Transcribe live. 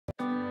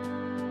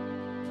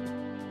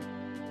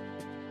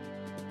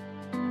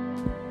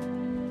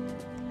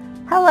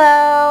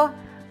Hello,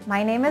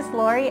 my name is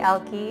Lori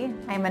Ehlke.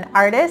 I'm an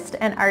artist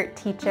and art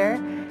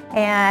teacher,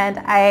 and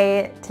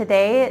I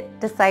today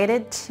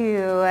decided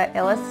to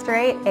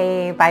illustrate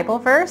a Bible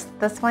verse.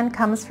 This one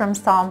comes from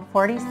Psalm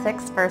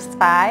 46, verse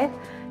 5.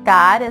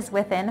 God is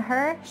within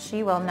her,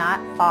 she will not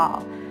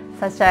fall.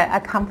 Such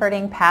a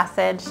comforting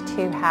passage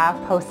to have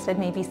posted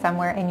maybe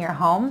somewhere in your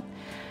home.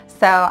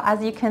 So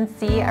as you can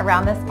see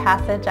around this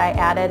passage, I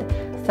added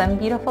some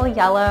beautiful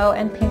yellow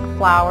and pink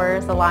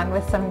flowers along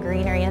with some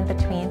greenery in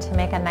between to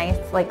make a nice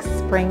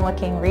spring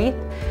looking wreath.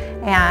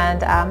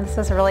 And this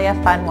was really a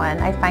fun one.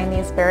 I find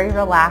these very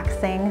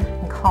relaxing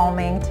and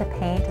calming to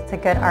paint. It's a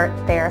good art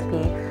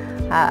therapy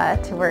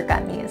to work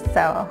on these.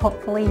 So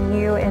hopefully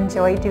you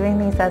enjoy doing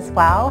these as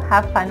well.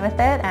 Have fun with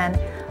it and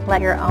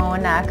let your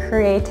own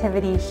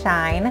creativity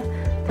shine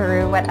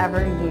through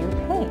whatever you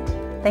paint.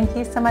 Thank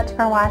you so much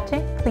for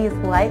watching. Please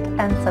like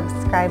and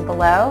subscribe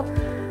below.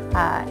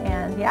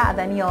 And yeah,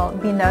 then you'll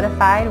be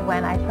notified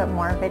when I put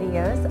more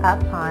videos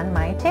up on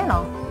my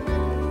channel.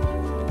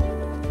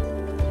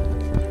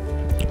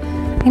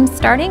 I'm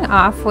starting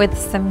off with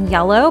some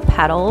yellow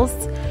petals,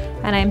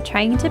 and I'm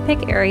trying to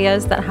pick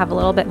areas that have a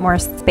little bit more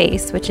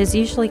space, which is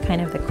usually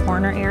kind of the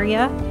corner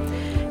area.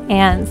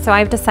 And so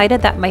I've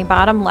decided that my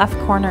bottom left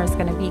corner is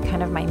going to be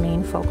kind of my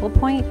main focal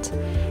point,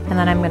 and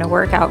then I'm going to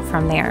work out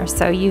from there.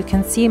 So you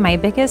can see my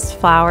biggest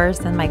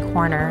flowers in my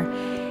corner,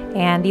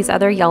 and these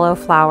other yellow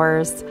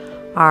flowers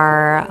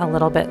are a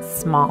little bit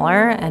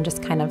smaller and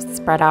just kind of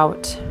spread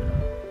out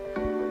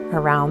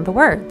around the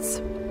words.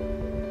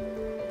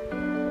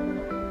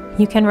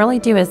 You can really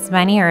do as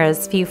many or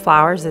as few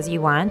flowers as you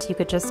want. You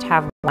could just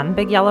have one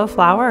big yellow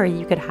flower, or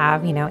you could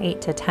have,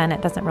 8 to 10.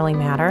 It doesn't really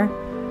matter.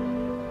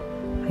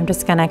 I'm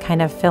just gonna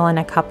kind of fill in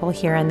a couple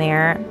here and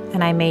there,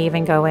 and I may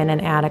even go in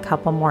and add a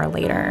couple more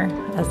later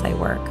as I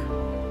work.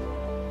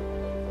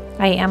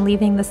 I am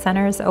leaving the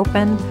centers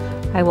open.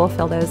 I will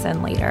fill those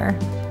in later.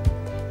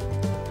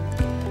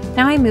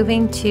 Now I'm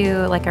moving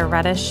to like a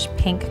reddish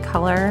pink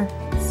color,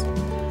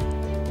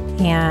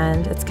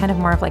 and it's kind of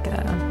more of like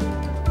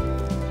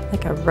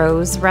a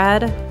rose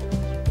red,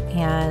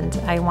 and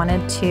I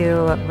wanted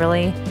to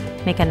really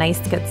make a nice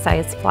good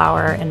sized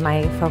flower in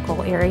my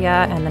focal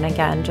area, and then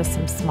again just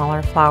some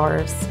smaller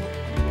flowers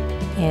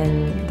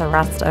in the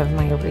rest of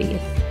my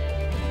wreath.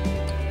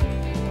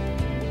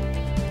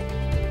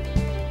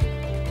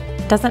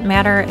 Doesn't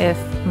matter if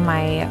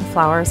my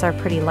flowers are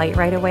pretty light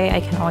right away, I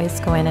can always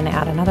go in and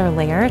add another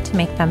layer to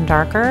make them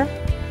darker.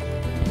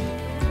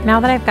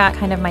 Now that I've got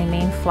kind of my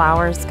main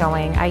flowers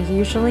going, I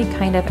usually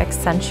kind of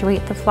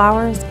accentuate the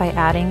flowers by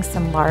adding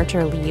some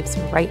larger leaves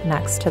right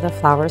next to the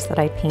flowers that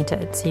I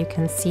painted. So you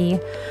can see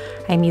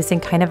I'm using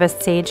kind of a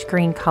sage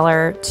green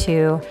color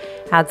to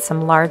add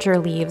some larger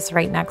leaves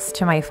right next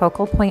to my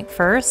focal point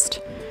first.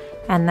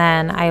 And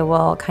then I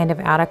will kind of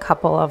add a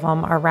couple of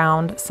them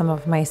around some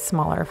of my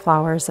smaller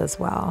flowers as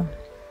well.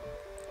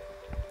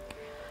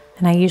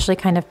 And I usually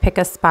kind of pick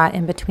a spot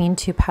in between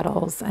two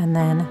petals and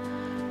then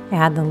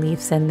add the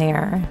leaves in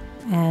there.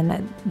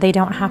 And they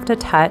don't have to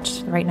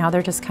touch. Right now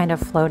they're just kind of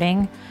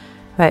floating,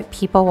 but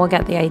people will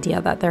get the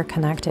idea that they're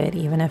connected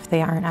even if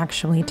they aren't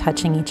actually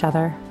touching each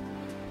other.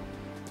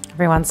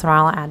 Every once in a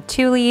while I'll add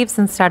 2 leaves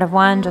instead of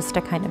 1 just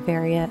to kind of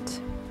vary it.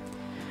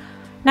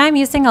 Now I'm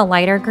using a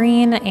lighter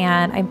green,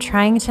 and I'm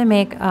trying to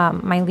make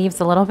my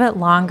leaves a little bit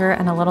longer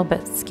and a little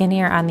bit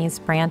skinnier on these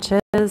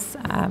branches.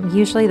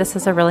 Usually this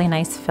is a really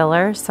nice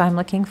filler, so I'm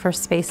looking for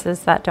spaces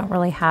that don't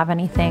really have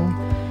anything,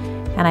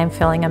 and I'm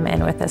filling them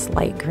in with this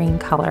light green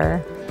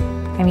color.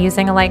 I'm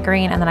using a light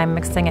green, and then I'm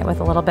mixing it with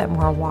a little bit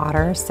more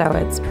water so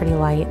it's pretty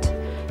light,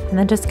 and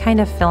then just kind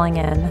of filling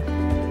in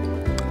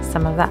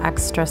some of the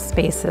extra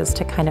spaces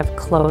to kind of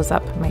close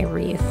up my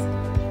wreath.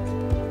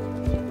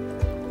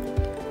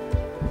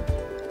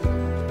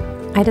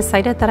 I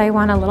decided that I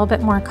want a little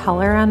bit more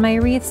color on my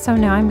wreath, so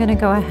now I'm going to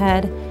go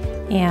ahead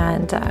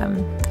and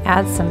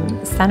add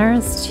some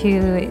centers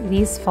to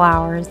these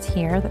flowers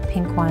here, the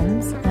pink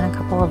ones, and a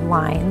couple of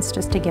lines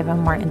just to give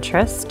them more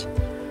interest.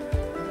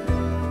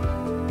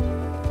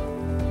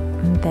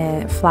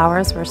 The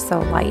flowers were so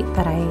light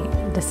that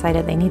I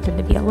decided they needed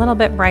to be a little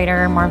bit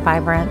brighter, more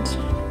vibrant.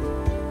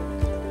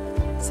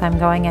 So I'm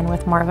going in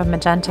with more of a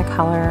magenta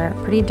color,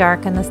 pretty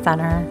dark in the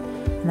center,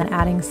 and then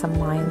adding some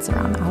lines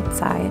around the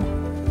outside.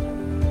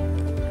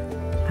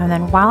 And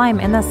then while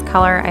I'm in this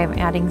color, I'm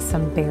adding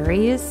some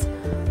berries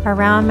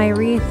around my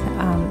wreath.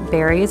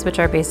 Berries, which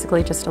are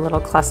basically just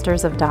little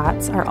clusters of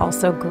dots, are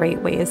also great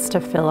ways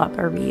to fill up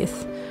a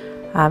wreath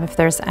if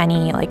there's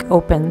any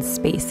open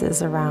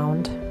spaces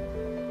around.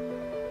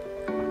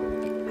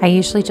 I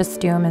usually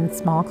just do them in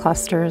small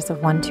clusters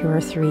of 1, 2,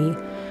 or 3,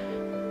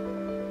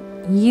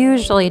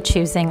 usually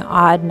choosing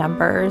odd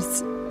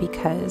numbers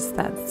because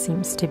that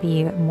seems to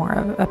be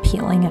more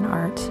appealing in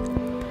art.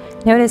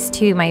 Notice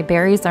too, my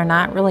berries are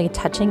not really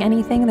touching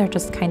anything, they're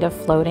just kind of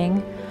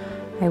floating.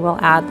 I will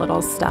add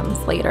little stems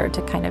later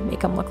to kind of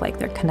make them look like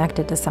they're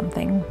connected to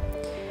something.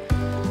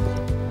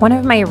 One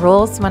of my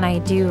rules when I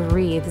do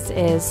wreaths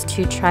is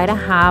to try to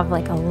have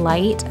like a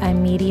light, a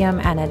medium,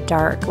 and a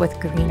dark with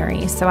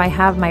greenery. So I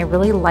have my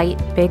really light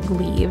big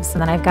leaves,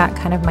 and then I've got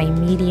kind of my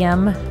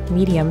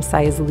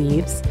medium-sized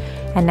leaves.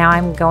 And now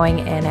I'm going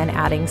in and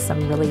adding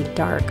some really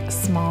dark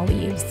small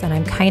leaves. And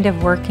I'm kind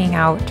of working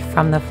out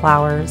from the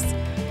flowers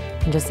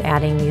and just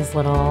adding these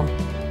little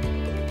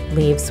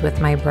leaves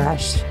with my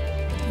brush.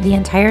 The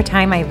entire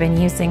time I've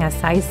been using a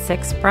size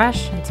 6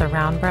 brush. It's a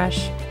round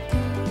brush.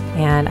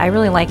 And I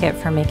really like it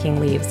for making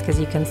leaves because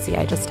you can see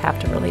I just have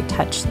to really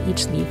touch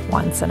each leaf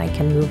once and I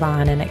can move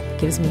on, and it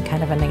gives me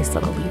kind of a nice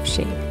little leaf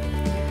shape.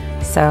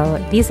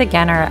 So these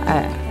again are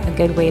a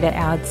good way to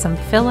add some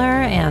filler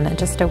and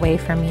just a way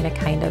for me to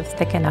kind of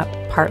thicken up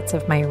parts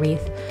of my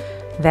wreath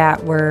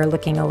that were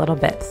looking a little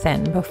bit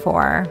thin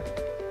before.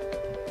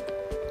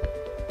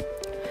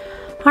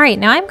 All right,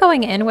 now I'm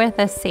going in with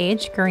a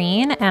sage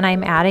green and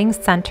I'm adding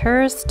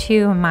centers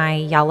to my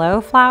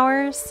yellow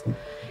flowers.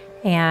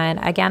 And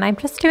again, I'm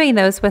just doing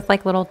those with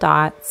like little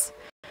dots.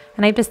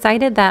 And I've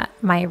decided that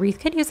my wreath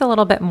could use a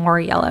little bit more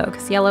yellow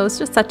because yellow is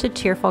just such a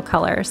cheerful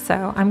color.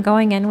 So I'm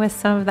going in with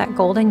some of that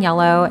golden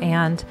yellow,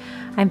 and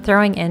I'm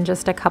throwing in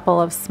just a couple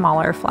of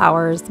smaller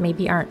flowers,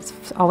 maybe aren't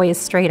always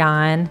straight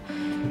on,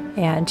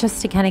 and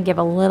just to kind of give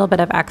a little bit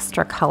of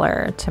extra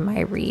color to my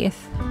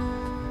wreath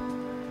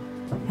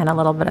and a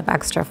little bit of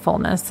extra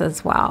fullness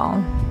as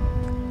well.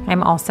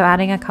 I'm also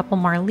adding a couple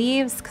more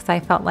leaves because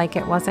I felt like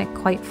it wasn't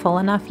quite full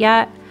enough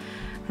yet.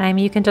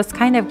 You can just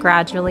kind of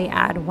gradually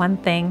add one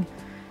thing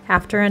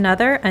after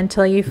another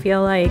until you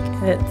feel like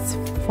it's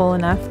full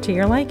enough to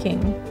your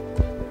liking.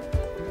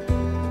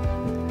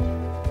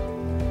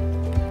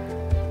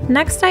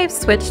 Next, I've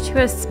switched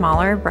to a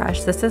smaller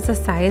brush. This is a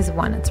size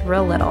 1, it's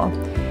real little.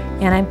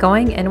 And I'm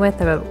going in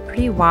with a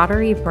pretty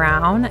watery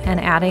brown and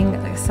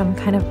adding some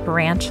kind of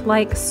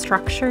branch-like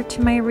structure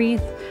to my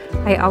wreath.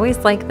 I always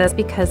like this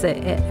because it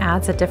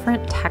adds a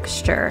different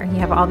texture. You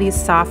have all these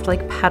soft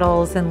like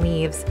petals and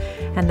leaves,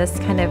 and this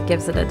kind of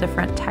gives it a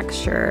different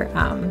texture.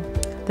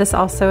 This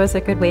also is a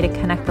good way to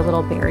connect the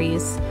little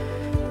berries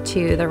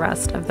to the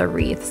rest of the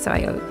wreath. So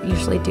I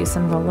usually do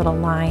some real little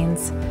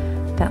lines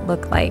that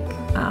look like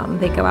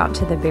they go out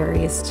to the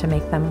berries to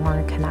make them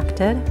more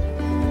connected.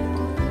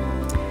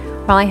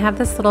 While I have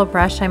this little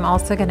brush, I'm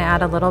also going to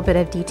add a little bit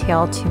of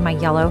detail to my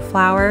yellow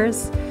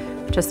flowers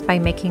just by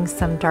making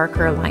some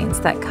darker lines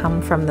that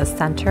come from the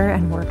center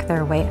and work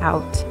their way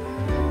out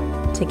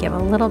to give a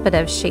little bit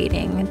of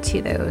shading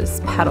to those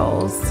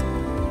petals.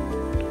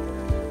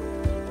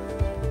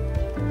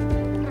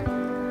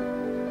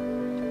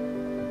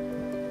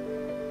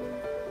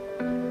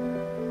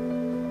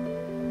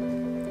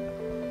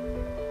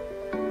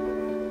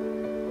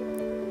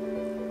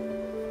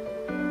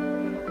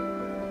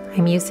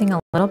 I'm using a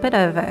little bit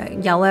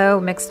of yellow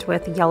mixed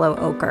with yellow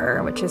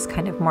ochre, which is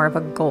kind of more of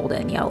a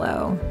golden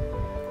yellow.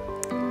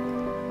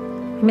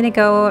 I'm going to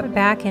go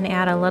back and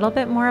add a little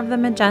bit more of the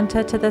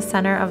magenta to the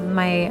center of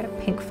my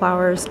pink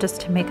flowers just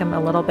to make them a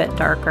little bit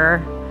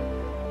darker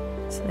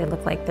so they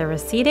look like they're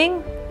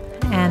receding.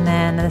 And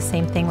then the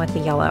same thing with the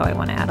yellow. I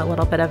want to add a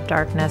little bit of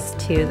darkness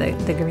to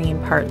the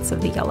green parts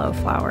of the yellow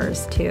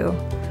flowers too.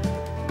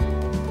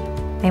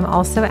 I'm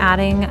also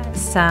adding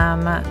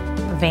some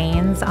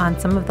veins on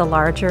some of the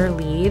larger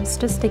leaves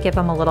just to give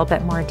them a little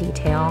bit more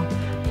detail.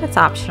 It's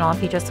optional.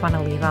 If you just want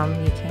to leave them,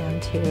 you can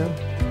too.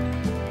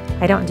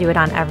 I don't do it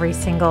on every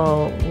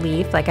single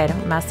leaf, like I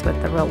don't mess with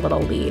the real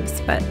little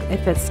leaves, but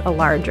if it's a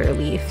larger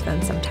leaf,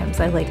 then sometimes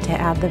I like to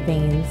add the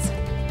veins.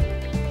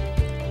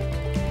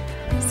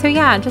 So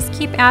yeah, just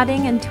keep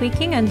adding and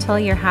tweaking until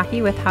you're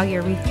happy with how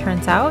your wreath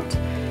turns out.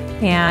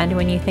 And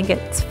when you think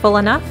it's full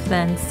enough,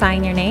 then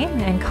sign your name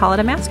and call it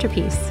a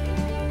masterpiece.